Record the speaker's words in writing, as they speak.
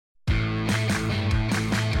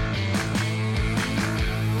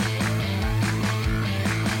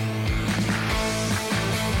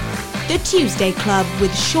The Tuesday Club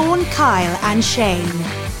with Sean, Kyle and Shane.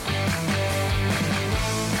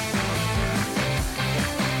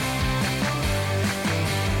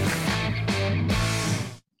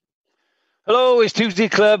 Hello, it's Tuesday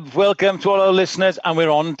Club. Welcome to all our listeners, and we're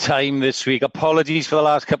on time this week. Apologies for the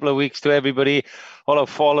last couple of weeks to everybody, all our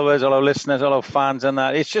followers, all our listeners, all our fans and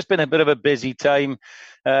that. It's just been a bit of a busy time.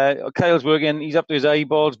 Kyle's working, he's up to his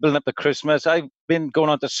eyeballs, building up to Christmas. I've been going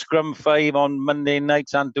on to Scrum 5 on Monday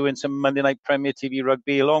nights and doing some Monday night Premier TV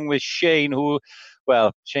rugby, along with Shane,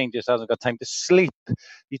 Shane just hasn't got time to sleep.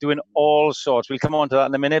 He's doing all sorts. We'll come on to that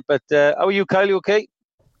in a minute. But how are you, Kyle? You okay?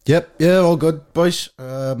 Yep, yeah, all good, boys.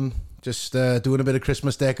 Just doing a bit of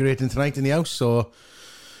Christmas decorating tonight in the house, so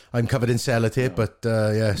I'm covered in sellotape, but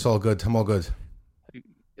yeah, it's all good. I'm all good.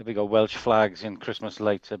 Have we got Welsh flags and Christmas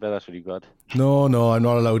lights? I bet that's what you got. No, I'm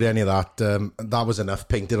not allowed any of that. That was enough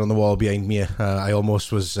painted on the wall behind me. I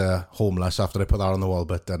almost was homeless after I put that on the wall,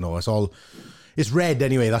 but no, it's red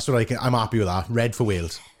anyway. That's what I'm happy with that. Red for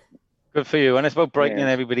Wales. Good for you. And it's about brightening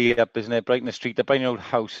everybody up, isn't it? Brightening the street up, brightening your old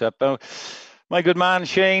house up. My good man,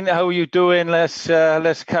 Shane, how are you doing? Let's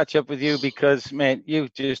catch up with you because, mate, you're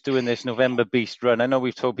just doing this November Beast run. I know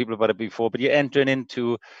we've told people about it before, but you're entering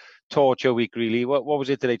into Torture Week, really. What was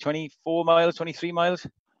it today? 24 miles, 23 miles?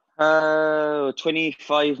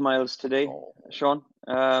 25 miles today, Sean.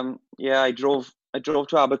 I drove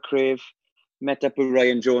to Abercrave, met up with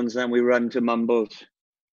Ryan Jones, and we ran to Mumbles.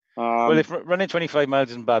 Well, if running 25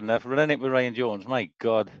 miles isn't bad enough, running it with Ryan Jones, my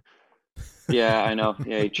God. Yeah, I know.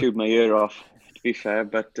 Yeah, he chewed my ear off, to be fair.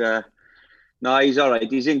 But no, he's all right.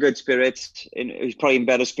 He's in good spirits. He's probably in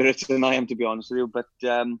better spirits than I am, to be honest with you. But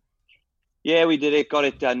yeah, we did it, got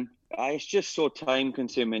it done. It's just so time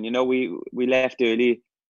consuming. You know, we left early,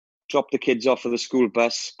 dropped the kids off of the school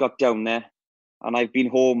bus, got down there, and I've been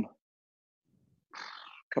home a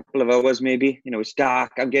couple of hours maybe. You know, it's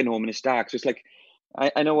dark. I'm getting home and it's dark. So it's like,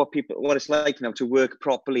 I know what it's like now to work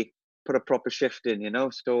properly, put a proper shift in, you know.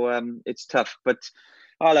 So it's tough. But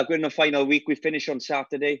look, we're in the final week. We finish on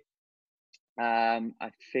Saturday. I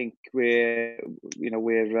think I'm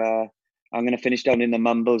going to finish down in the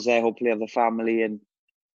Mumbles there. Hopefully have the family and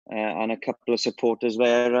a couple of supporters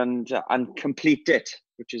there and complete it,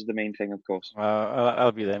 which is the main thing, of course.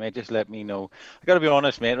 I'll be there, mate. Just let me know. I got to be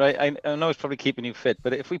honest, mate, right? I know it's probably keeping you fit,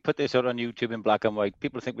 but if we put this out on YouTube in black and white,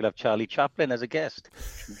 people think we'll have Charlie Chaplin as a guest.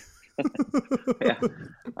 Yeah,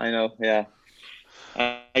 I know. Yeah,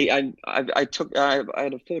 I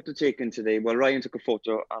had a photo taken today. Well, Ryan took a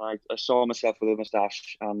photo, and I saw myself with a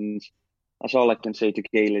moustache, and that's all I can say to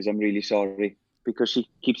Gail is I'm really sorry because she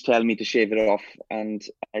keeps telling me to shave it off, and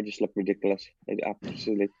I just look ridiculous.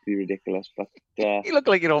 Absolutely ridiculous. But you look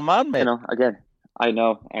like your old man, mate. You know, again, I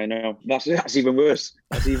know. That's even worse.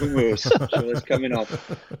 That's even worse. So it's coming off.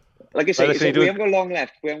 Like I say, we haven't got long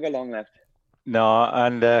left. No,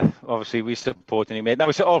 and obviously we supporting you, mate. Now,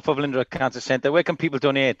 it's all for Velindre Cancer Centre. Where can people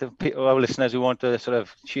donate? Our listeners who want to sort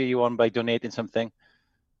of cheer you on by donating something.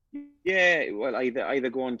 Yeah, well, either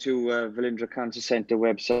go on to Velindre Cancer Centre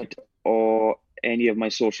website or any of my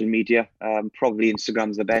social media. Probably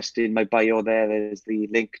Instagram's the best. In my bio there's the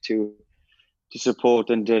link to support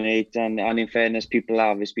and donate. And in fairness, people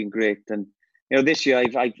have. It's been great. And you know, this year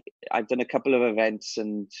I've done a couple of events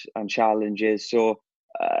and challenges. So.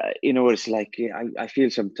 You know what it's like. I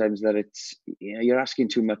feel sometimes that it's you're asking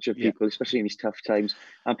too much of people, especially in these tough times,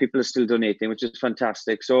 and people are still donating, which is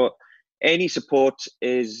fantastic. So any support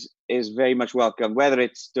is very much welcome, whether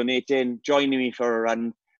it's donating, joining me for a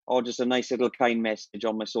run, or just a nice little kind message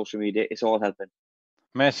on my social media. It's all helping.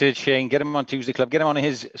 Message, Shane. Get him on Tuesday Club. Get him on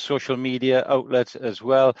his social media outlets as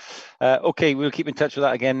well. Okay, we'll keep in touch with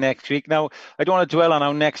that again next week. Now, I don't want to dwell on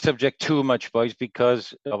our next subject too much, boys,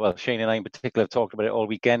 because, Shane and I in particular have talked about it all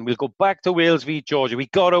weekend. We'll go back to Wales v Georgia. We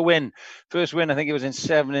got to win. First win, I think it was in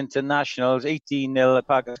 7 internationals, 18-0 at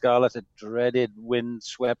Parc y Scarlets, a dreaded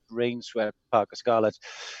wind-swept, rain-swept Parc y Scarlets.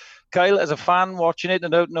 Kyle, as a fan watching it,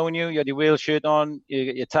 without knowing you had your Wales shirt on, you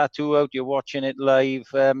got your tattoo out, you're watching it live.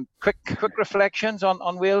 Quick reflections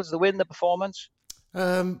on Wales, the win, the performance?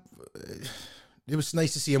 It was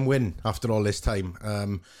nice to see him win after all this time.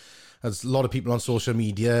 There's a lot of people on social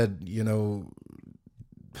media, you know,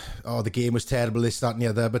 the game was terrible, this, that and the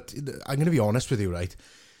other. But I'm going to be honest with you, right?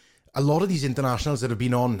 A lot of these internationals that have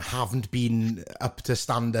been on haven't been up to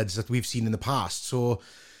standards that we've seen in the past. So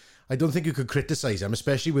I don't think you could criticise them,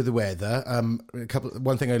 especially with the weather.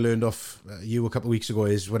 One thing I learned off you a couple of weeks ago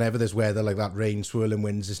is whenever there's weather like that, rain, swirling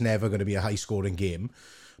winds, it's never going to be a high-scoring game.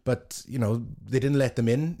 But, you know, they didn't let them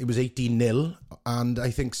in. It was 18-0, and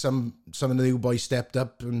I think some of the new boys stepped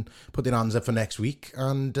up and put their hands up for next week.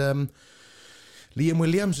 And Liam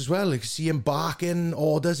Williams as well. I could see him barking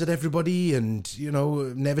orders at everybody, and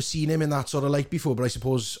never seen him in that sort of light before. But I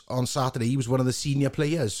suppose on Saturday he was one of the senior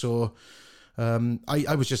players, so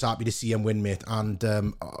I was just happy to see him win, mate. And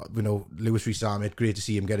Lewis Rees-Zammit, great to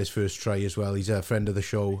see him get his first try as well. He's a friend of the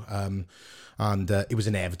show, and it was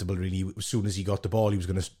inevitable really. As soon as he got the ball, he was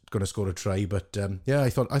going to score a try. But I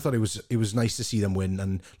thought it was nice to see them win,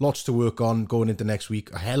 and lots to work on going into next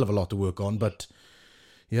week. A hell of a lot to work on, but.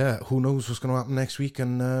 Yeah, who knows what's going to happen next week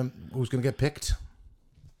and who's going to get picked.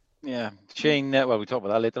 Yeah, Shane, well, we'll talk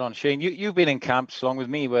about that later on. Shane, you've been in camps along with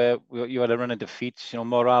me where you had a run of defeats.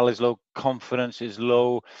 Morale is low, confidence is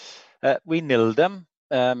low. We nilled them.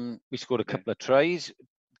 We scored a couple of tries.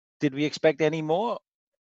 Did we expect any more?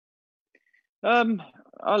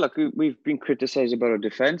 Look, we've been criticised about our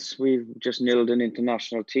defence. We've just nilled an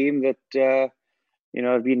international team that,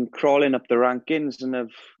 have been crawling up the rankings and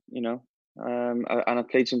and I've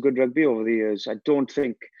played some good rugby over the years. I don't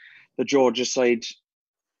think the Georgia side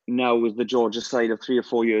now is the Georgia side of 3 or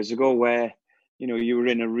 4 years ago, where you were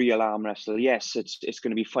in a real arm wrestle. Yes, it's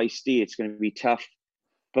going to be feisty, it's going to be tough,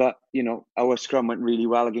 but our scrum went really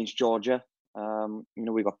well against Georgia.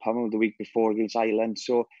 We got pummeled the week before against Ireland,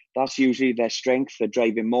 so that's usually their strength. They're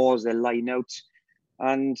driving mauls, their line outs,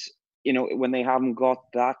 and when they haven't got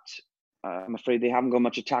that, I'm afraid they haven't got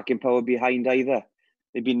much attacking power behind either.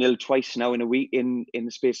 They've been nilled twice now in a week, in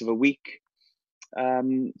the space of a week.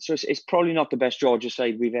 So it's probably not the best Georgia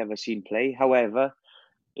side we've ever seen play. However,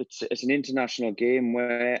 it's an international game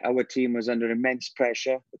where our team was under immense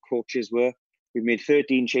pressure. The coaches were. We've made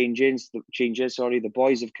 13 changes. The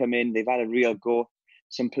boys have come in. They've had a real go.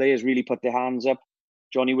 Some players really put their hands up.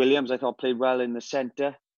 Johnny Williams, I thought, played well in the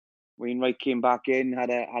centre. Wainwright came back in, had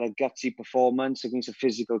a gutsy performance against a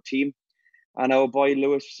physical team, and our boy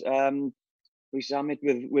Lewis. Rees-Zammit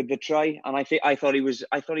with the try, and I thought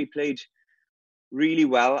he played really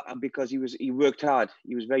well, and because he worked hard.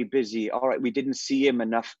 He was very busy. All right, we didn't see him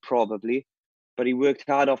enough probably, but he worked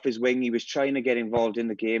hard off his wing. He was trying to get involved in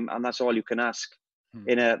the game, and that's all you can ask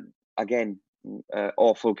in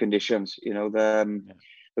awful conditions. The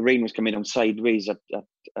rain was coming on sideways at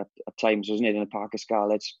times, wasn't it, in the Parc y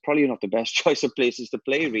Scarlets? Probably not the best choice of places to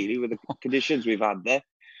play really with the conditions we've had there.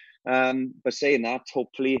 But saying that,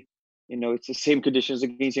 hopefully. It's the same conditions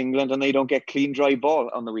against England, and they don't get clean, dry ball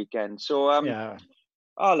on the weekend. So,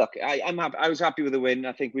 Oh, look, I'm happy. I was happy with the win.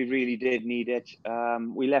 I think we really did need it.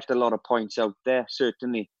 We left a lot of points out there,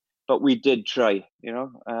 certainly, but we did try.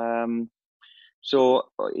 It's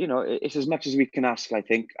as much as we can ask, I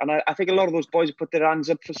think. And I think a lot of those boys put their hands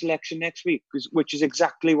up for selection next week, which is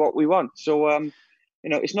exactly what we want. So,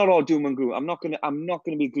 it's not all doom and gloom. I'm not gonna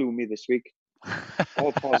be gloomy this week.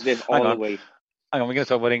 All positive all the way. Hang on, we're going to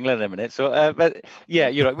talk about England in a minute. So, but yeah,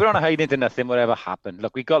 you're right. We're not hiding into nothing, whatever happened.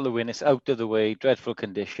 Look, we got the win. It's out of the way. Dreadful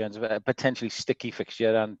conditions, potentially sticky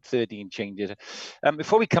fixture, and 13 changes.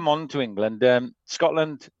 Before we come on to England,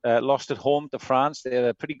 Scotland lost at home to France. They had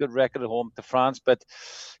a pretty good record at home to France, but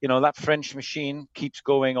that French machine keeps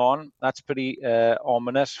going on. That's pretty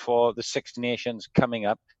ominous for the Six Nations coming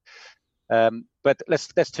up. But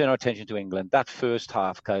let's turn our attention to England. That first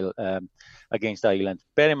half, Kyle, against Ireland.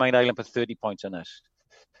 Bear in mind, Ireland put 30 points on us.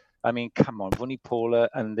 I mean, come on. Vunipola,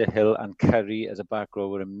 Underhill and Curry as a back row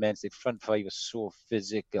were immense. The front five was so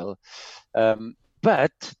physical.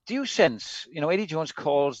 But do you sense, Eddie Jones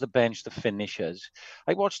calls the bench the finishers.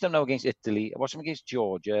 I watched them now against Italy. I watched them against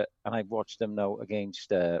Georgia. And I've watched them now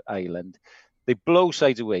against Ireland. They blow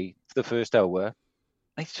sides away for the first hour.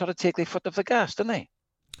 They sort of take their foot off the gas, don't they?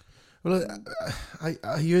 Well,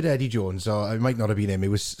 I heard Eddie Jones, or it might not have been him. It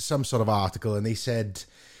was some sort of article, and they said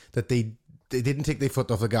that they didn't take their foot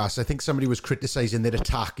off the gas. I think somebody was criticising their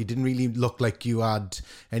attack. It didn't really look like you had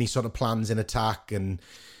any sort of plans in attack, and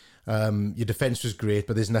your defence was great,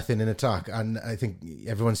 but there's nothing in attack. And I think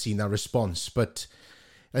everyone's seen that response. But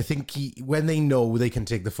I think when they know they can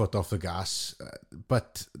take the foot off the gas,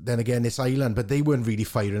 but then again, it's Ireland, but they weren't really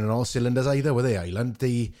firing on all cylinders either, were they, Ireland?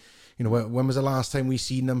 When was the last time we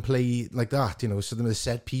seen them play like that? So the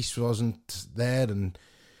set piece wasn't there. And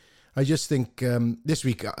I just think this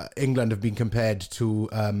week, England have been compared to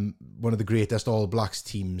one of the greatest All Blacks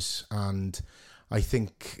teams. And I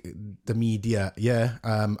think the media,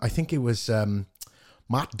 I think it was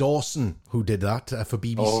Matt Dawson who did that for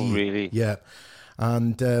BBC. Oh, really? Yeah.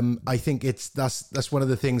 And I think that's one of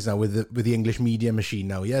the things now with the English media machine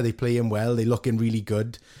now. Yeah, they play him well. They look in really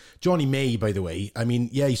good. Johnny May, by the way, I mean,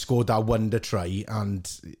 he scored that wonder try, and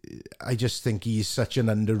I just think he's such an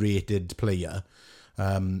underrated player.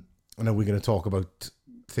 I know we're going to talk about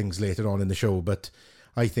things later on in the show, but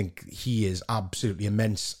I think he is absolutely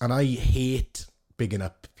immense. And I hate bigging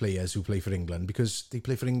up players who play for England because they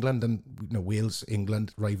play for England and Wales,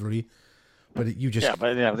 England rivalry. But you just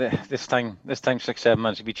this time 6-7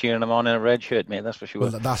 months you'll be cheering them on in a red shirt, mate. That's for sure.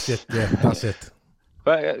 Well, that's it. Yeah, that's it.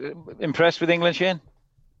 But impressed with England, Shane?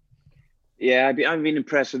 Yeah, I've been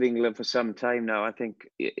impressed with England for some time now. I think,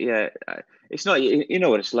 it's not, you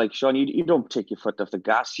know what it's like, Sean. You don't take your foot off the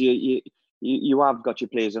gas. You have got your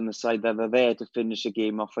players on the side that are there to finish the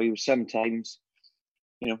game off for you. Sometimes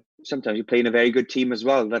you're playing a very good team as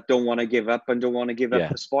well that don't want to give up and don't want to give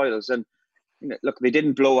up the spoils. And look, they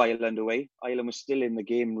didn't blow Ireland away. Ireland was still in the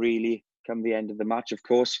game, really, come the end of the match, of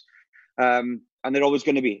course. And they're always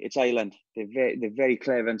going to be. It's Ireland. They're very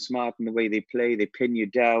clever and smart in the way they play. They pin you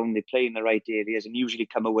down. They play in the right areas and usually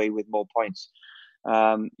come away with more points.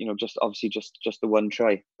 Just the one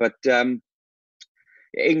try. But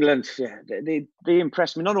England, they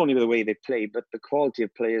impress me not only with the way they play, but the quality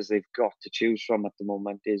of players they've got to choose from at the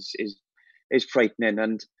moment is frightening.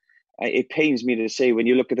 And it pains me to say, when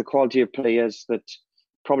you look at the quality of players that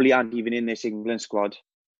probably aren't even in this England squad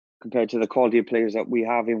compared to the quality of players that we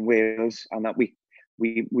have in Wales and that we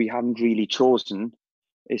haven't really chosen,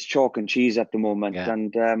 it's chalk and cheese at the moment. Yeah.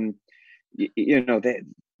 And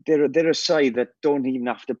they're a side that don't even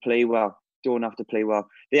have to play well.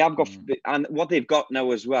 They have got, and what they've got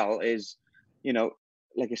now as well is,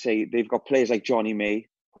 like I say, they've got players like Johnny May,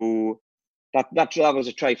 who that was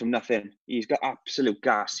a try from nothing. He's got absolute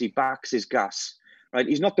gas. He backs his gas, right?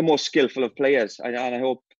 He's not the most skillful of players, and I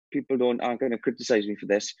hope people aren't going to criticize me for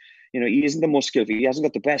this. He isn't the most skillful. He hasn't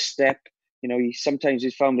got the best step. Sometimes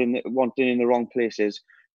he's found wanting in the wrong places.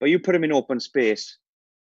 But you put him in open space,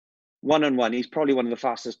 one-on-one, he's probably one of the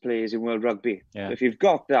fastest players in world rugby. Yeah. So if you've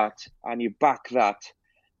got that and you back that,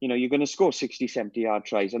 you're going to score 60, 70-yard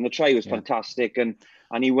tries. And the try was fantastic. And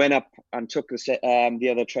he went up and took the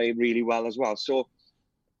other try really well as well. So,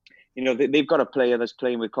 they've got a player that's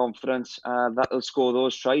playing with confidence that'll score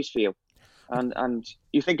those tries for you. And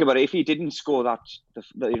you think about it, if he didn't score that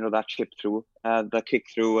chip through, the kick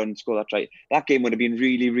through and score that try, that game would have been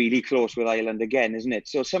really, really close with Ireland again, isn't it?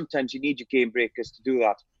 So sometimes you need your game breakers to do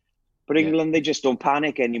that. But England, they just don't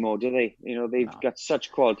panic anymore, do they? They've got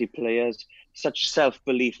such quality players, such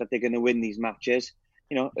self-belief that they're going to win these matches.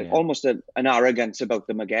 Almost an arrogance about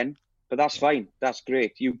them again. But that's fine. That's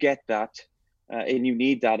great. You get that, and you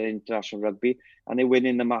need that in international rugby. And they win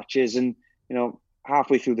in the matches. And,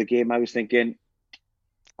 halfway through the game, I was thinking,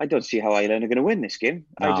 I don't see how Ireland are going to win this game.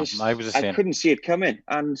 No, I couldn't see it coming.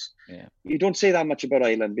 And you don't say that much about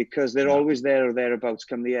Ireland because they're always there or thereabouts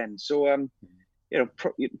come the end. So,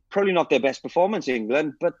 probably not their best performance,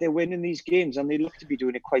 England, but they're winning these games and they look to be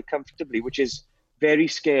doing it quite comfortably, which is very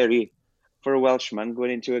scary for a Welshman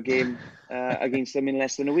going into a game against them in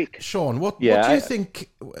less than a week. Sean, what do you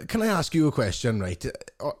think? Can I ask you a question, right?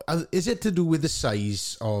 Is it to do with the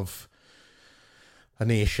size of a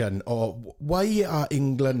nation, or why are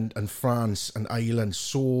England and France and Ireland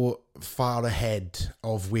so far ahead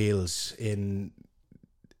of Wales in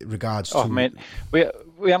regards to... mate, we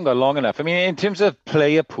haven't got long enough. I mean, in terms of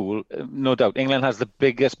player pool, no doubt, England has the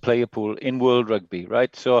biggest player pool in world rugby,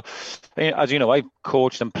 right? So, as you know, I've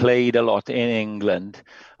coached and played a lot in England,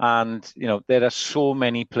 and, there are so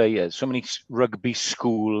many players, so many rugby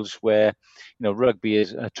schools where, rugby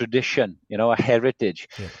is a tradition, a heritage.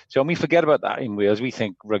 Yeah. So when we forget about that in Wales, we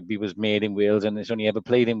think rugby was made in Wales and it's only ever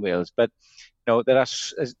played in Wales. But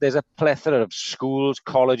there's a plethora of schools,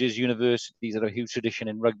 colleges, universities that have a huge tradition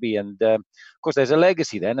in rugby, and of course there's a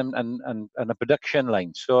legacy then and a production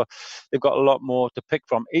line. So they've got a lot more to pick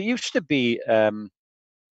from. It used to be,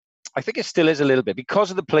 I think it still is a little bit,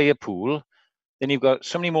 because of the player pool. Then you've got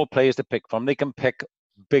so many more players to pick from. They can pick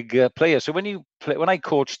bigger players. So when I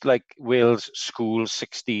coached like Wales schools,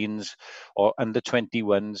 16s or under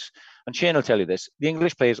 21s, and Shane will tell you this, the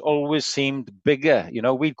English players always seemed bigger.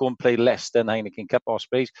 We'd go and play Leicester, Heineken Cup,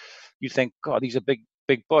 Ospreys. You think, God, these are big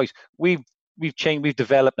boys. We've changed, we've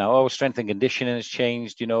developed now. Our strength and conditioning has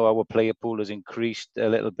changed. Our player pool has increased a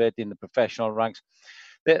little bit in the professional ranks.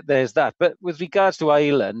 There's that. But with regards to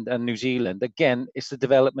Ireland and New Zealand, again, it's the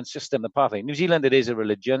development system, the pathway. New Zealand, it is a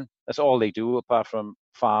religion. That's all they do, apart from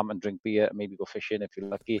farm and drink beer, maybe go fishing if you're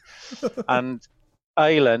lucky. And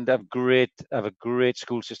Ireland have a great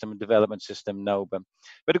school system and development system now. But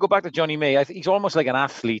to go back to Johnny May, I think he's almost like an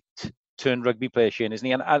athlete turned rugby player, Shane, isn't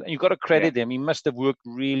he? And you've got to credit him. He must have worked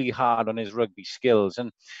really hard on his rugby skills.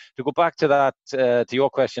 And to go back to that, to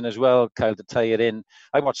your question as well, Kyle, to tie it in,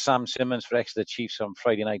 I watched Sam Simmons for Exeter Chiefs on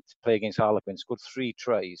Friday night play against Harlequins, scored 3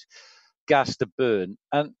 tries, gas to burn.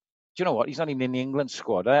 And do you know what? He's not even in the England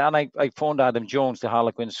squad. I phoned Adam Jones, the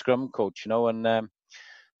Harlequins scrum coach, and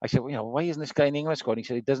I said, why isn't this guy in the England squad? And he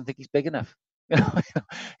said he doesn't think he's big enough.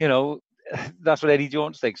 you know, that's what Eddie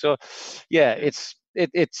Jones thinks. So, yeah,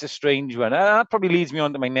 it's a strange one. And that probably leads me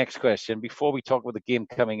on to my next question. Before we talk about the game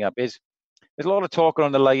coming up, there's a lot of talk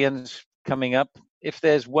around the Lions coming up. If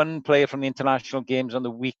there's one player from the international games on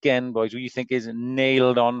the weekend, boys, who you think is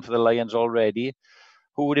nailed on for the Lions already,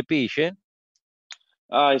 who would it be, Shane?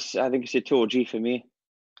 I think it's Itoje for me.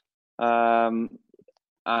 And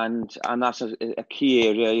that's a key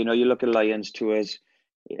area. You know, you look at Lions tours,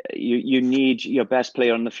 you need your best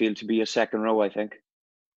player on the field to be your second row, I think.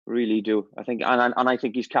 Really do. I think, and I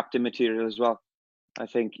think he's captain material as well. I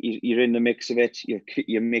think you're in the mix of it.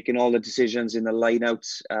 You're making all the decisions in the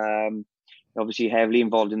lineouts. Obviously, heavily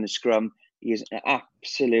involved in the scrum. He is an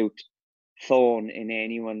absolute thorn in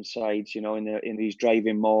anyone's sides. You know, in these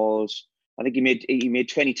driving mauls. I think he made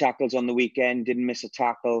 20 tackles on the weekend. Didn't miss a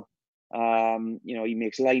tackle. You know, he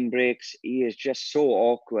makes line breaks. He is just so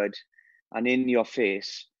awkward and in your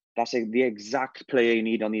face. That's the exact player you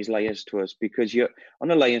need on these Lions tours, because you're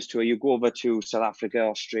on a Lions tour, you go over to South Africa,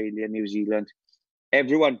 Australia, New Zealand.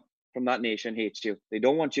 Everyone from that nation hates you. They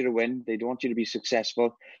don't want you to win. They don't want you to be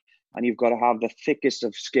successful. And you've got to have the thickest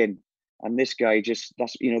of skin. And this guy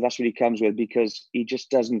that's what he comes with, because he just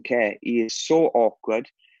doesn't care. He is so awkward.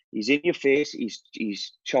 He's in your face.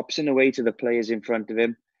 He's chopping away to the players in front of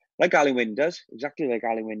him. Like Alun Wyn does, exactly like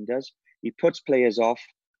Alun Wyn does. He puts players off,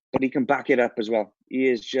 but he can back it up as well. He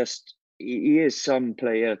is some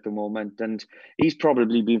player at the moment, and he's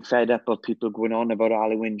probably been fed up of people going on about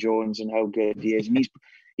Alun Wyn Jones and how good he is. And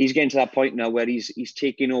he's getting to that point now where he's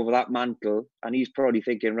taking over that mantle, and he's probably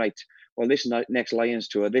thinking, right, well, this next Lions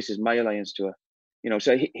tour, this is my Lions tour. You know,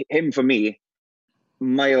 so him for me,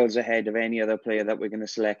 miles ahead of any other player that we're going to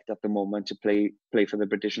select at the moment to play for the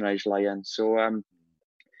British and Irish Lions. So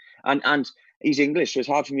and he's English, so it's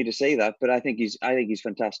hard for me to say that, but I think he's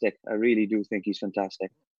fantastic. I really do think he's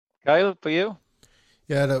fantastic. Kyle, for you?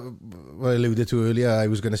 Yeah, what I alluded to earlier, I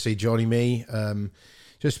was going to say Johnny May,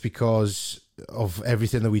 just because of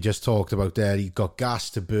everything that we just talked about there. He got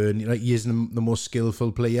gas to burn. You know, he isn't the most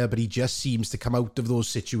skillful player, but he just seems to come out of those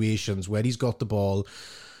situations where he's got the ball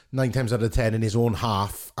 9 times out of 10 in his own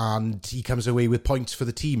half, and he comes away with points for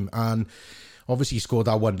the team. And obviously, he scored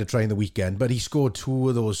that one to try in the weekend, but he scored 2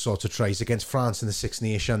 of those sorts of tries against France in the Six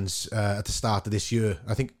Nations at the start of this year.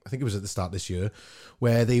 I think it was at the start of this year,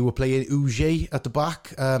 where they were playing Uge at the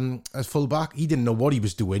back as full back. He didn't know what he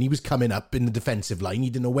was doing. He was coming up in the defensive line. He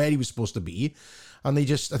didn't know where he was supposed to be. And I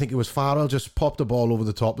think it was Farrell just popped the ball over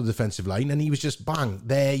the top of the defensive line, and he was just bang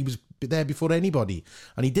there. He was there before anybody,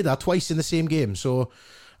 and he did that twice in the same game. So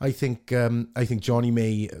I think Johnny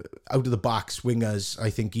May, out of the backs, wingers, I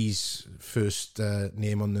think he's first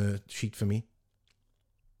name on the sheet for me.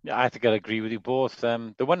 Yeah, I think I'd agree with you both.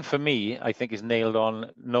 The one for me, I think, is nailed on,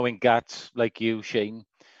 knowing Gats like you, Shane,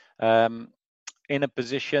 in a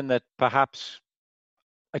position that perhaps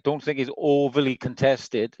I don't think is overly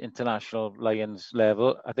contested international Lions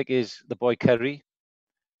level. I think is the boy Curry.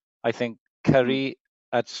 I think Curry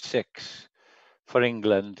at 6 for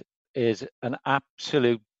England is an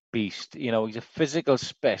absolute beast. You know, he's a physical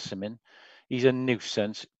specimen. He's a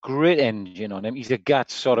nuisance. Great engine on him. He's a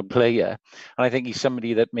Gats sort of player. And I think he's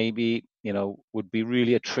somebody that maybe, you know, would be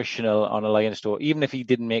really attritional on a Lions tour. Even if he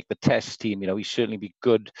didn't make the test team, you know, he'd certainly be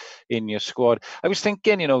good in your squad. I was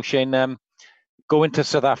thinking, you know, Shane, going to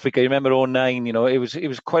South Africa, you remember 2009, you know, it was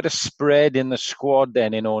quite a spread in the squad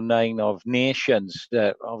then in 2009 of nations,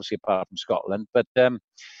 obviously apart from Scotland. But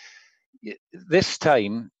this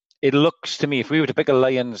time, it looks to me, if we were to pick a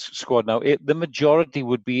Lions squad now, the majority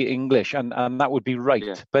would be English, and that would be right.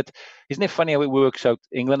 Yeah. But isn't it funny how it works out?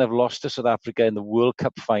 England have lost to South Africa in the World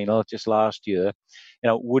Cup final just last year. You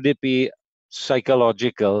know, would it be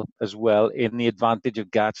psychological as well in the advantage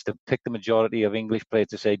of Gats to pick the majority of English players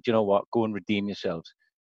to say, do you know what, go and redeem yourselves?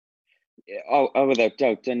 Oh, without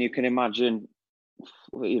doubt. And you can imagine,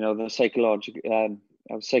 you know, the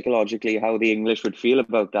psychologically how the English would feel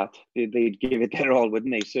about that. They'd give it their all,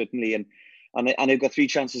 wouldn't they? Certainly. And they've got 3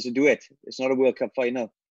 chances to do it. It's not a World Cup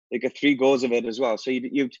final. They've got 3 goals of it as well. So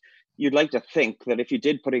you'd like to think that if you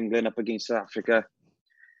did put England up against South Africa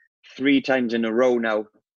 3 times in a row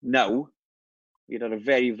now, you'd have a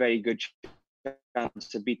very, very good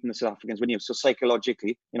chance of beating the South Africans, wouldn't you? So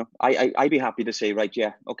psychologically, you know, I'd be happy to say, right,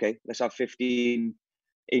 yeah, okay, let's have 15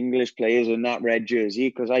 English players in that red jersey,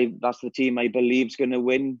 because that's the team I believe is going to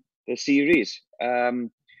win the series.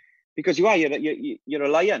 Because you're a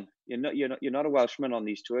Lion. You're not a Welshman on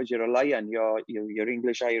these tours. You're a Lion. You're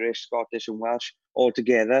English, Irish, Scottish, and Welsh all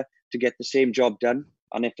together to get the same job done.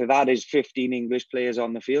 And if that is 15 English players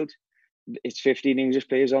on the field, it's 15 English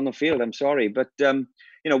players on the field. I'm sorry, but you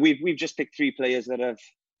know, we've just picked 3 players that have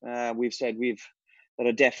we've said that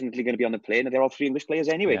are definitely going to be on the plane, and they're all 3 English players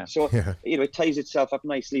anyway. Yeah. So, it ties itself up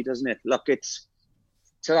nicely, doesn't it? Look,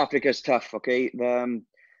 South Africa's tough, okay?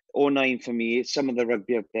 09 for me, some of the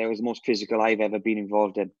rugby up there was the most physical I've ever been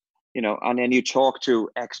involved in. And then you talk to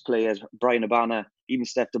ex-players, Brian Abana, even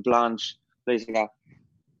Steph de Blanche, players like that.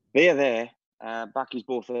 They're there. Backy's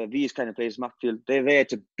both these kind of players, Matfield. They're there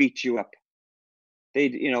to beat you up. They're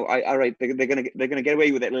gonna get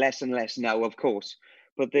away with it less and less now, of course,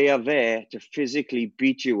 but they are there to physically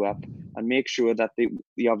beat you up and make sure that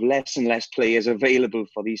you have less and less players available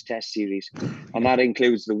for these test series, and that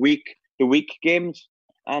includes the week games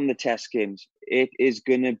and the test games. It is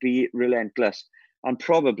going to be relentless, and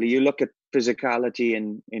probably you look at physicality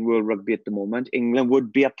in World Rugby at the moment, England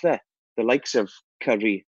would be up there. The likes of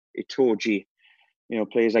Curry, Itoje,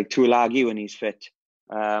 players like Tuilagi when he's fit.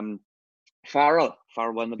 Farrell,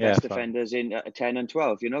 one of the best defenders in 10 and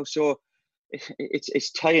 12. So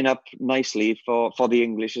it's tying up nicely for the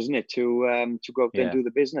English, isn't it, to go out there and do the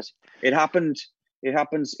business. It's happened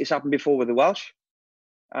before with the Welsh,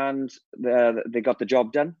 and they got the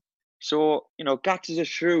job done. So Gats is a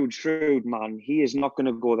shrewd man. He is not going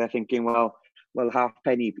to go there thinking, well,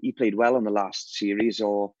 Halfpenny, he played well in the last series,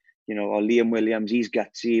 or Liam Williams, he's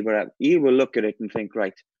gutsy. But he will look at it and think,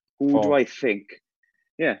 right, who do I think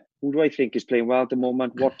is playing well at the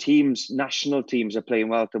moment? What national teams are playing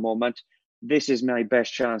well at the moment? This is my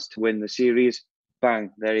best chance to win the series.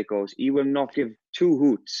 Bang, there it goes. He will not give 2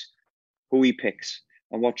 hoots who he picks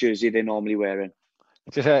and what jersey they're normally wearing.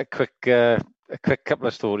 Just a quick couple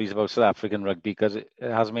of stories about South African rugby, because it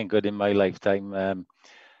hasn't been good in my lifetime.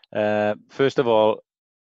 First of all,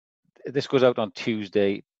 this goes out on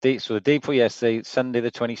Tuesday. So the day before yesterday, Sunday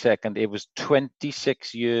the 22nd, it was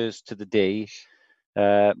 26 years to the day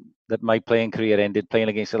that my playing career ended, playing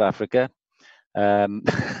against South Africa. 2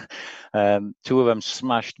 of them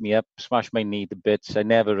smashed my knee to bits. I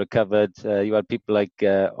never recovered. You had people like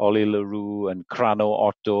Ollie Leroux and Crano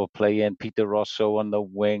Otto playing, Peter Rosso on the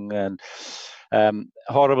wing, and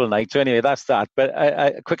horrible night. So anyway, that's that. But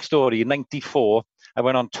a quick story. In 94, I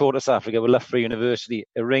went on tour to South Africa with Loughborough University,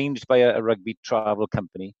 arranged by a rugby travel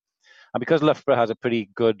company. And because Loughborough has a pretty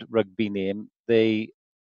good rugby name, they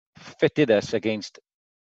fitted us against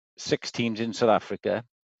 6 teams in South Africa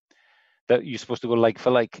that you're supposed to go like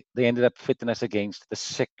for like. They ended up fitting us against the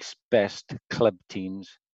 6 best club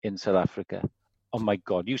teams in South Africa. Oh my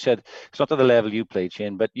God. You said, it's not to the level you played,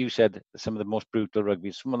 Shane, but you said some of the most brutal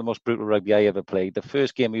rugby I ever played. The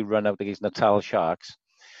first game we run out against Natal Sharks.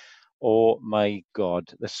 Oh my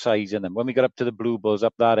God, the size in them. When we got up to the Blue Bulls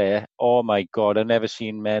up that air, oh my God, I've never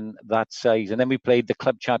seen men that size. And then we played the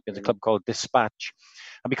club champions, a club called Dispatch.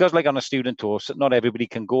 And because like on a student tour, not everybody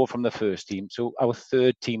can go from the first team. So our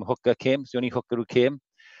 3rd team hooker came, it's the only hooker who came.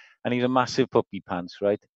 And he's a massive puppy pants,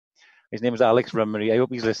 right? His name is Alex Rummery. I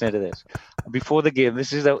hope he's listening to this. Before the game,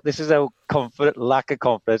 this is our lack of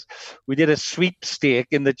confidence. We did a sweepstake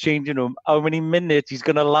in the changing room. How many minutes he's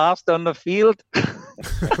going to last on the field?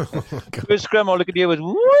 First scrum, all I could hear was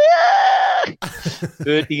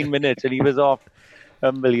 13 minutes, and he was off.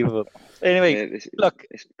 Unbelievable. Anyway, look,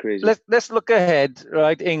 it's crazy. Let's look ahead,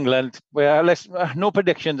 right? England. Well, no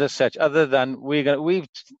predictions as such, other than we've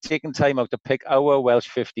taken time out to pick our Welsh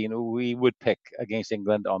 15 who we would pick against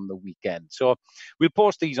England on the weekend. So we'll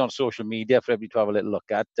post these on social media for everybody to have a little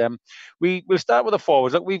look at. We'll start with the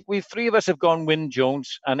forwards. Look, we 3 of us have gone Wyn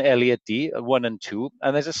Jones and Elliot Dee, 1 and 2,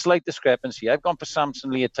 and there's a slight discrepancy. I've gone for Samson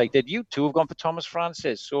Leah-Tighthead. You 2 have gone for Thomas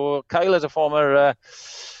Francis. So Kyle, as a former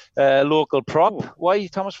local prop, why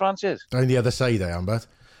Thomas Francis? On the other side, I am, but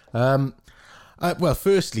well,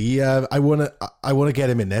 firstly, I want to get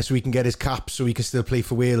him in there so we can get his cap, so he can still play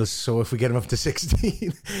for Wales. So if we get him up to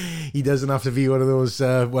 16, he doesn't have to be one of those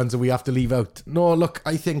ones that we have to leave out. No, look,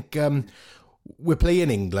 I think we're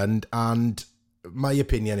playing England, and my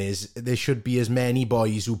opinion is there should be as many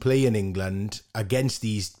boys who play in England against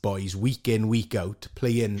these boys week in, week out,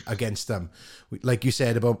 playing against them. Like you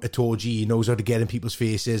said about Itoje, he knows how to get in people's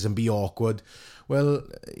faces and be awkward. Well,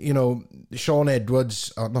 Michael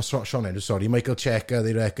Cheika,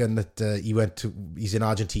 they reckon that he's in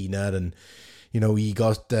Argentina, and he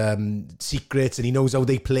got secrets and he knows how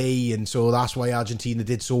they play, and so that's why Argentina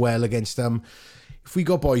did so well against them. If we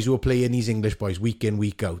got boys who are playing, these English boys, week in,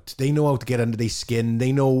 week out, they know how to get under their skin.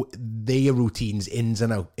 They know their routines in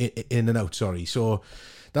and out. So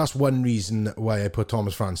that's one reason why I put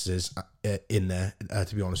Thomas Francis in there,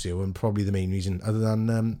 to be honest with you, and probably the main reason, other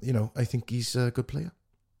than, I think he's a good player.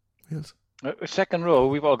 Yes. Second row,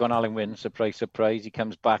 we've all gone Alan Wyn, surprise, surprise. He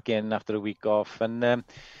comes back in after a week off. And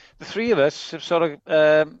the three of us have sort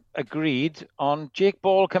of agreed on Jake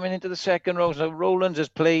Ball coming into the second row. So Rowlands has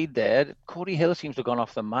played there. Corey Hill seems to have gone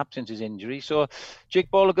off the map since his injury. So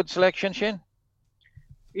Jake Ball, a good selection, Shane?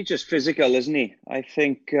 He's just physical, isn't he? I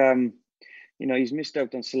think, he's missed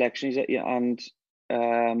out on selection and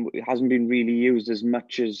it hasn't been really used as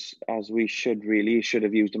much as we should really. He should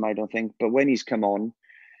have used him, I don't think. But when he's come on,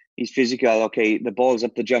 he's physical. Okay, the ball's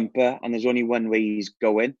up the jumper and there's only one way he's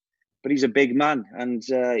going. But he's a big man and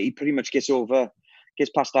he pretty much gets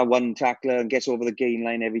past that one tackler and gets over the gain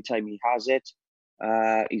line every time he has it.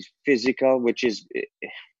 He's physical, which is,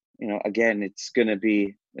 again, it's going to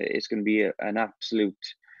be an absolute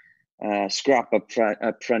scrap up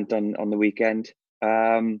front on the weekend.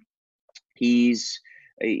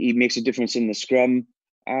 He makes a difference in the scrum.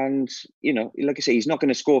 And, like I say, he's not going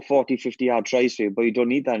to score 40, 50-yard tries for you, but you don't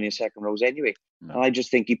need that in your second rows anyway. No. And I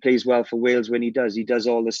just think he plays well for Wales when he does. He does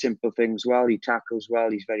all the simple things well. He tackles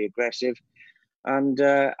well. He's very aggressive and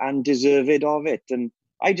deserved of it. And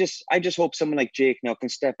I just hope someone like Jake now can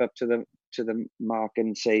step up to the mark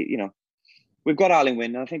and say, we've got Alun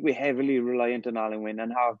Wyn. I think we're heavily reliant on Alun Wyn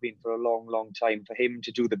and have been for a long, long time for him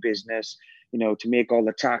to do the business, to make all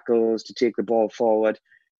the tackles, to take the ball forward.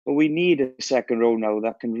 But we need a second row now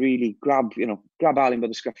that can really grab Alun by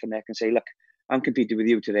the scruff of the neck and say, look, I'm competing with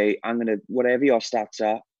you today. I'm going to, whatever your stats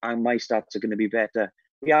are, and my stats are going to be better.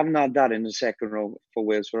 We haven't had that in the second row for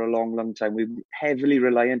Wales for a long, long time. We're heavily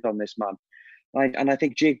reliant on this man. And I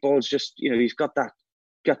think Jake Ball's just, he's got that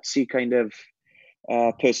gutsy kind of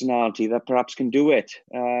personality that perhaps can do it.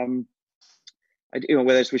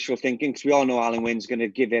 Whether it's wishful thinking, because we all know Alun Wyn's going to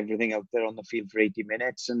give everything out there on the field for 80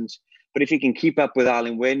 minutes. But if he can keep up with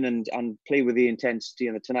Alun Wyn and play with the intensity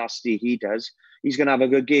and the tenacity he does, he's going to have a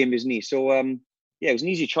good game, isn't he? So, it was an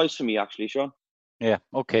easy choice for me, actually, Sean. Yeah,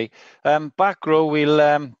 okay. Back row,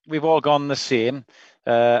 we've all gone the same.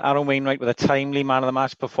 Aaron Wainwright with a timely man of the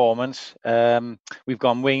match performance. We've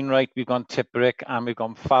gone Wainwright, we've gone Tipuric, and we've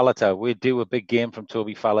gone Faletau. We do a big game from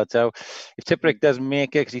Toby Faletau. If Tipuric does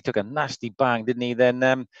make it, because he took a nasty bang, didn't he?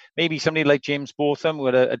 Then maybe somebody like James Botham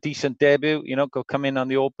with a decent debut, could come in on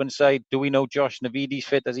the open side. Do we know Josh Navidi's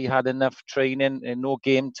fit? Has he had enough training and no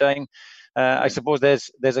game time? I suppose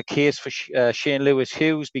there's a case for Shane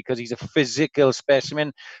Lewis-Hughes because he's a physical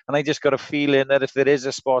specimen, and I just got a feeling that if there is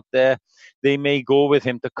a spot there, they may go with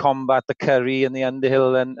him to combat the Curry and the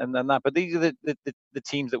Underhill and that. But these are the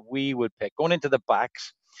teams that we would pick. Going into the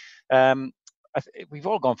backs, we've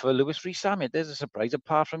all gone for Lewis Rees-Zammit. There's a surprise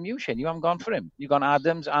apart from you, Shane. You haven't gone for him. You've gone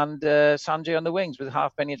Adams and Sanjay on the wings with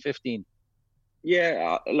Halfpenny at 15.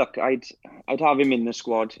 Yeah, look, I'd have him in the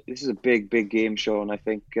squad. This is a big game, Sean, I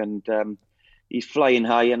think, and he's flying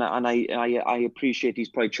high, and I appreciate he's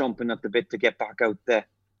probably chomping at the bit to get back out there.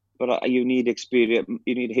 But you need experience.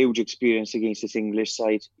 You need huge experience against this English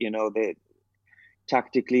side.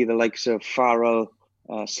 Tactically, the likes of Farrell,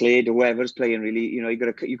 Slade, whoever's playing, really,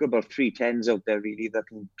 you've got about 3 10s out there really that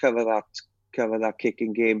can cover that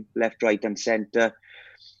kicking game, left, right, and centre.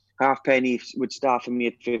 Halfpenny would start for me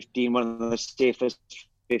at 15, one of the safest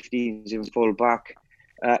 15s in full back.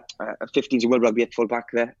 15s in World Rugby at full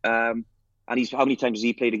back there. And how many times has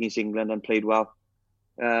he played against England and played well?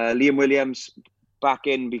 Liam Williams back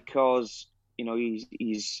in because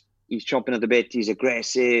he's chomping at the bit. He's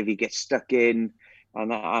aggressive. He gets stuck in,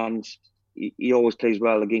 and he always plays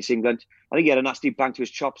well against England. I think he had a nasty bang to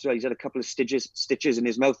his chops. Well, he's had a couple of stitches in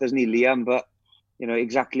his mouth, hasn't he, Liam? But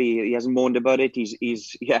exactly. He hasn't moaned about it. He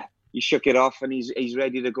shook it off and he's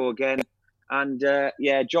ready to go again. And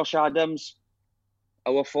Josh Adams,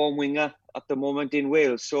 our form winger at the moment in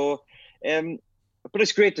Wales. So, but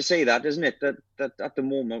it's great to say that, isn't it? That at the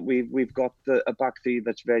moment we've got a back three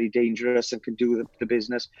that's very dangerous and can do the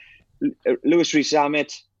business. Lewis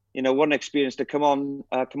Rees-Zammit, what an experience to come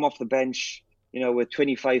off the bench, with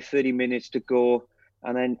 25, 30 minutes to go.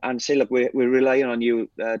 And say, look, we're relying on you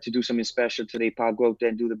to do something special today, pal. Go out there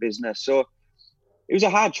and do the business. So it was a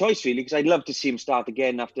hard choice, really, because I'd love to see him start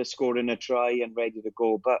again after scoring a try and ready to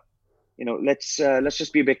go. But let's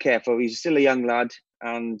just be a bit careful. He's still a young lad,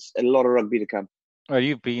 and a lot of rugby to come. Well,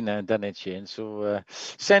 you've been there and done it, Shane. So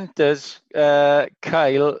centres,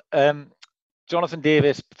 Kyle, Jonathan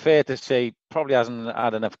Davis, fair to say, probably hasn't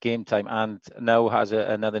had enough game time and now has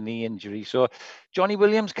another knee injury. So Johnny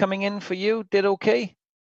Williams coming in for you, did okay?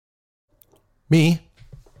 Me?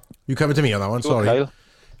 You coming to me on that one? Sorry. Kyle.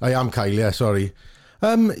 I am Kyle, yeah, sorry.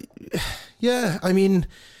 Yeah, I mean,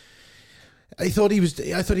 I thought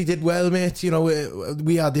he did well, mate.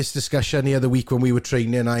 We had this discussion the other week when we were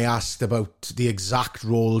training. I asked about the exact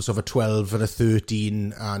roles of a 12 and a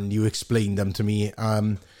 13 and you explained them to me.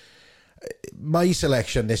 My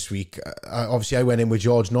selection this week, obviously I went in with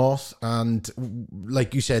George North, and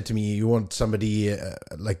like you said to me, you want somebody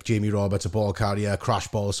like Jamie Roberts, a ball carrier, a crash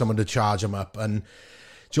ball, someone to charge him up, and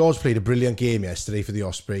George played a brilliant game yesterday for the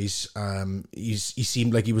Ospreys. He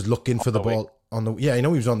seemed like he was looking for the ball on the... Yeah, I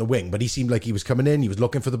know he was on the wing, but he seemed like he was coming in, he was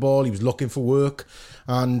looking for the ball, he was looking for work,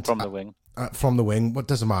 and... From the wing. From the wing, what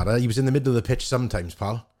doesn't matter, he was in the middle of the pitch sometimes,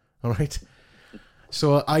 pal, all right?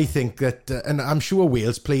 So I think that, and I'm sure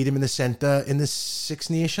Wales played him in the centre in the Six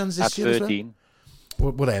Nations this year. At 13.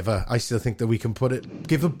 Well. Whatever. I still think that we can put it,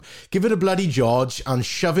 give it a bloody George and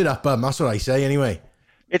shove it up him. That's what I say anyway.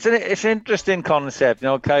 It's an interesting concept.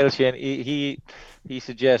 Kyle Shane, he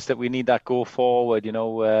suggests that we need that go forward,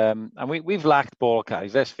 and we've lacked ball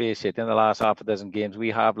carries. Let's face it, in the last half a dozen games, we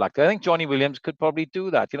have lacked. I think Johnny Williams could probably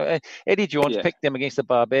do that. Eddie Jones picked him against the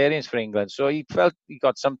Barbarians for England, so he felt he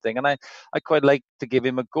got something, and I quite like to give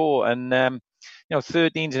him a go. And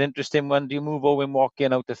 13's an interesting one. Do you move Owen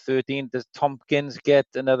Watkin out to 13? Does Tompkins get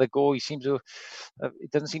another go? He seems to, he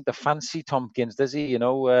doesn't seem to fancy Tompkins, does he?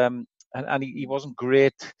 And he wasn't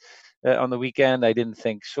great on the weekend, I didn't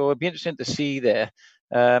think. So it'd be interesting to see there.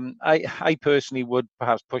 I personally would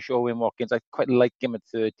perhaps push Owen Watkins. I quite like him at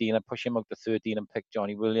 13. I'd push him out to 13 and pick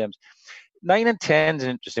Johnny Williams. 9 and 10 is an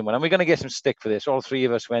interesting one. And we're going to get some stick for this. All three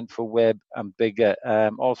of us went for Webb and Biggar.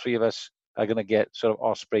 All three of us are going to get sort of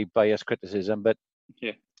Osprey bias criticism. But,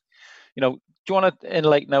 do you want to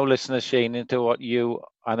enlighten our listeners, Shane, into what you...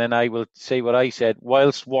 And then I will say what I said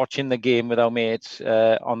whilst watching the game with our mates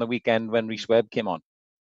on the weekend when Rhys Webb came on.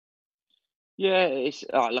 Yeah,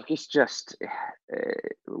 it's just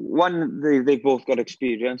one. They've both got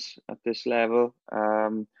experience at this level.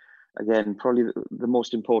 Again, probably the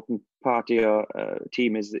most important part of your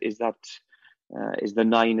team is the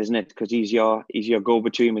 9, isn't it? Because he's your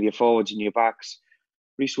go-between with your forwards and your backs.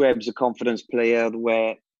 Rhys Webb's a confidence player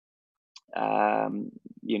where.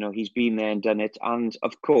 He's been there and done it. And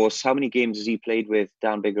of course, how many games has he played with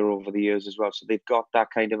Dan Biggar over the years as well? So they've got that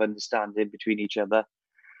kind of understanding between each other.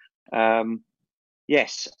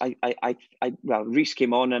 Yes, Rhys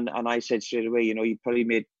came on and I said straight away, he probably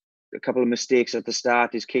made a couple of mistakes at the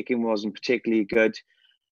start. His kicking wasn't particularly good.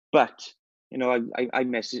 But, I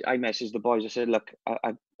messaged the boys. I said, look,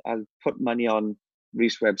 I'll put money on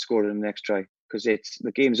Rhys Webb scoring the next try because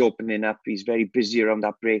the game's opening up. He's very busy around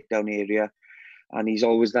that breakdown area. And he's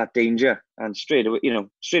always that danger. And straight away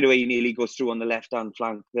he nearly goes through on the left-hand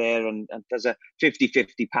flank there and does a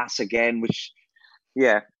 50-50 pass again, which we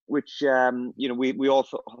all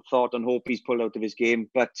thought and hope he's pulled out of his game.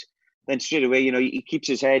 But then straight away, he keeps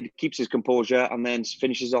his head, keeps his composure, and then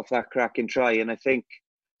finishes off that cracking try. And I think,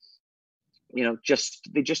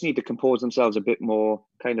 they just need to compose themselves a bit more,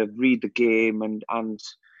 kind of read the game and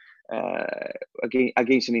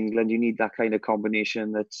against in England, you need that kind of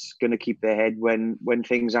combination that's going to keep their head when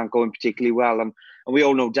things aren't going particularly well. And we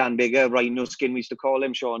all know Dan Biggar, Rhino Skin, we used to call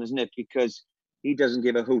him, Sean, isn't it? Because he doesn't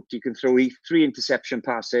give a hoot. He can throw 3 interception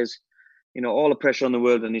passes, all the pressure on the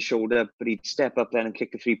world on his shoulder, but he'd step up then and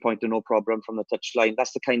kick the 3-pointer no problem from the touchline.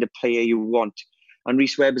 That's the kind of player you want. And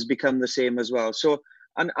Rhys Webb has become the same as well. So,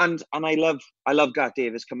 and I love Gareth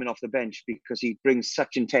Davies coming off the bench because he brings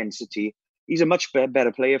such intensity. He's a much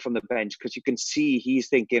better player from the bench because you can see he's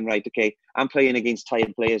thinking, right, okay, I'm playing against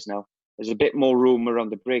tired players now. There's a bit more room around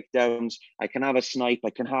the breakdowns. I can have a snipe. I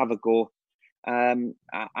can have a go. And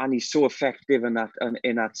he's so effective in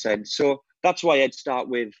that sense. So that's why I'd start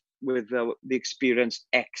with the experienced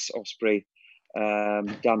ex-Osprey,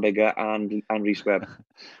 Dan Biggar and Rhys Webb.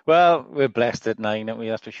 Well, we're blessed at 9, aren't we?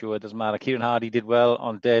 That's for sure. It doesn't matter. Kieran Hardy did well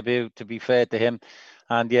on debut, to be fair to him.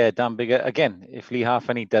 And yeah, Dan Biggar, again, if Lee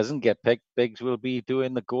Halfpenny doesn't get picked, Biggs will be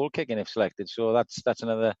doing the goal kicking if selected. So that's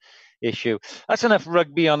another issue. That's enough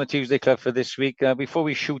rugby on the Tuesday Club for this week. Before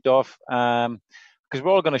we shoot off, because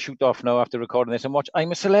we're all going to shoot off now after recording this and watch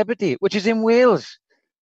I'm a Celebrity, which is in Wales.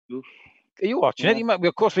 Oof. Are you watching it?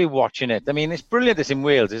 Of course we're watching it. I mean, it's brilliant. It's in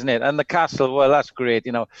Wales, isn't it? And the castle, well, that's great.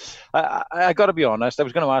 I got to be honest. I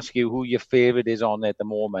was going to ask you who your favourite is on at the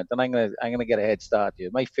moment, and I'm gonna get a head start here.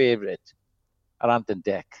 My favourite are Ant and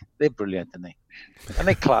Dec. They're brilliant, aren't they? And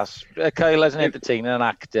they're class. Kyle, as an entertainer, an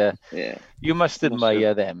actor, you must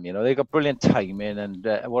admire them. They've got brilliant timing and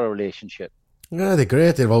what a relationship. Yeah, they're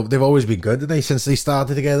great. They've always been good, haven't they? Since they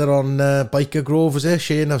started together on Biker Grove, was it,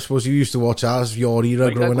 Shane? I suppose you used to watch ours, your era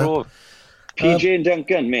Biker growing Grove. up. PJ and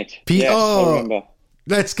Duncan, mate. Yes, I remember.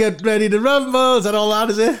 Let's get ready to rumble. Is that all that,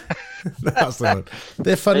 is it? That's the one.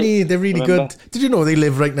 They're funny. They're really good. Did you know they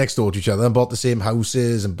live right next door to each other and bought the same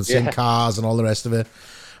houses and the same cars and all the rest of it?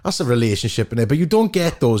 That's a relationship in it. But you don't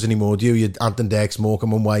get those anymore, do you? Ant and Dec,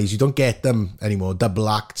 Morecambe and Wise. You don't get them anymore. Double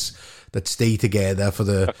acts. that stay together for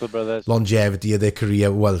the Chuckle Brothers. longevity of their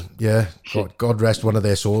career. Well, yeah, God rest one of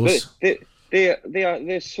their souls.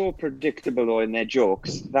 They're so predictable though in their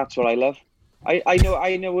jokes. That's what I love. I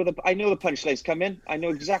know the punchlines come in. I know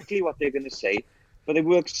exactly what they're going to say, but they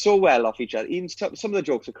work so well off each other. Even some of the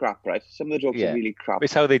jokes are crap, right? Some of the jokes are really crap.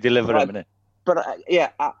 It's how they deliver them, isn't it? But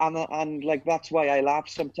and like that's why I laugh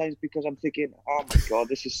sometimes, because I'm thinking, oh my god,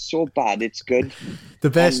 this is so bad, it's good.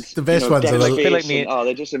 The best ones are like me.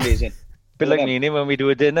 They're just amazing. Bit like me and him when we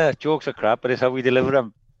do a dinner. Jokes are crap, but it's how we deliver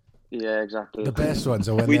them. Yeah, exactly. The best ones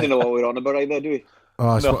are when we don't know what we're on about either, do we?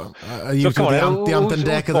 Oh, no. Are you to the Anton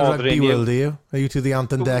Deck of the rugby world? Are you? Are you to the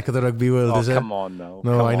Anton Deck of the rugby world? Is it? Come on now.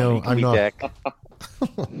 No, I know. I'm not.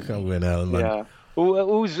 Can't win, hell, man. Yeah.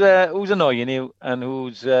 Who's annoying you, and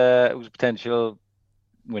who's potential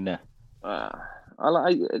winner?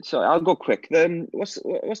 I'll go quick. Then what's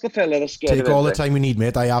the fella that's scared? Take all the time we need,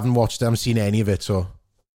 mate. I haven't watched. I haven't seen any of it. So.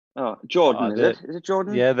 Oh, Jordan, is it? Is it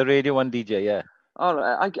Jordan? Yeah, the Radio 1 DJ. Yeah. All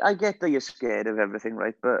right. I get that you're scared of everything,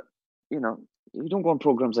 right? But you don't go on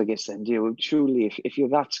programs like this, then, do you? Truly, if you're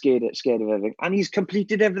that scared of everything, and he's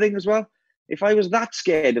completed everything as well. If I was that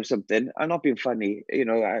scared of something, I'm not being funny,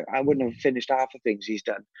 I wouldn't have finished half the things he's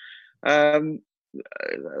done. That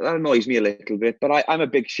annoys me a little bit, but I'm a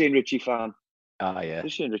big Shane Ritchie fan. Yeah.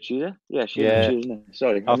 Is Shane Ritchie, yeah? Yeah, Shane Ritchie, isn't it?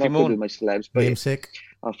 Sorry, Alfie I'm not good with my celebs. But namesake.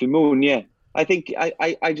 Alfie Moon, yeah. I think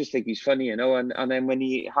I just think he's funny, and then when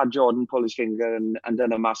he had Jordan pull his finger and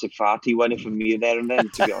done a massive fart, he won it from me there and then,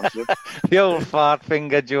 to be honest with you. The old fart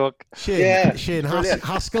finger joke. Shane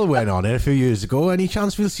Haskell went on it a few years ago. Any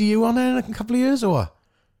chance we'll see you on it in a couple of years, or?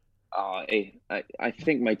 I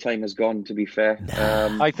think my time has gone, to be fair.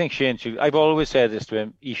 I think Shane should. I've always said this to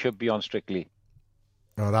him. He should be on Strictly.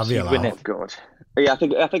 Oh, that'd be allowed. Oh God. Yeah,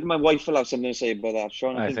 I think my wife will have something to say about that,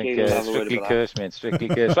 Sean. I think Strictly Curse, mate. Strictly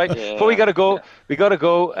Curse. Right. Yeah, before we got to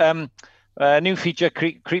go. New feature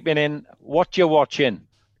creeping in. What you're watching,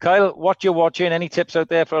 Kyle? What you're watching? Any tips out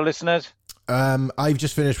there for our listeners? I've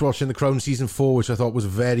just finished watching The Crown season 4, which I thought was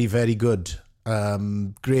very, very good.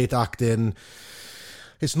 Great acting.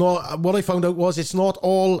 It's not, what I found out was it's not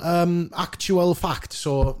all actual fact.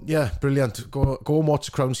 So yeah, brilliant. Go and watch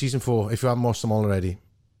The Crown season 4 if you haven't watched them already.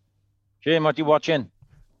 Shane, what are you watching?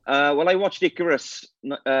 Well, I watched Icarus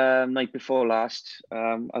night before last,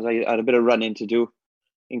 as I had a bit of running to do.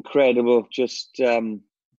 Incredible, just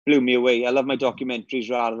blew me away. I love my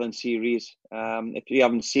documentaries rather than series. If you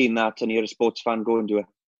haven't seen that and you're a sports fan, go and do it.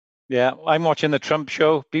 Yeah, I'm watching The Trump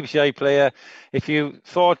Show, BBC iPlayer. If you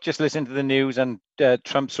thought just listening to the news and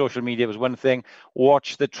Trump's social media was one thing,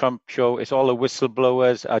 watch The Trump Show. It's all the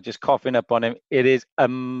whistleblowers are just coughing up on him. It is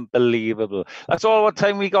unbelievable. That's all the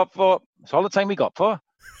time we got for. That's all the time we got for.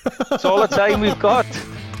 That's all the time we've got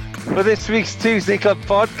for this week's Tuesday Club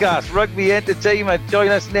podcast, Rugby Entertainment. Join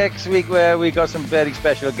us next week where we got some very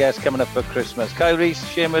special guests coming up for Christmas. Kyle Reese,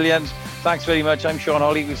 Shane Williams, thanks very much. I'm Sean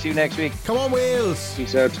Hawley. We'll see you next week. Come on, Wales.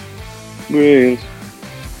 Peace out. Wales.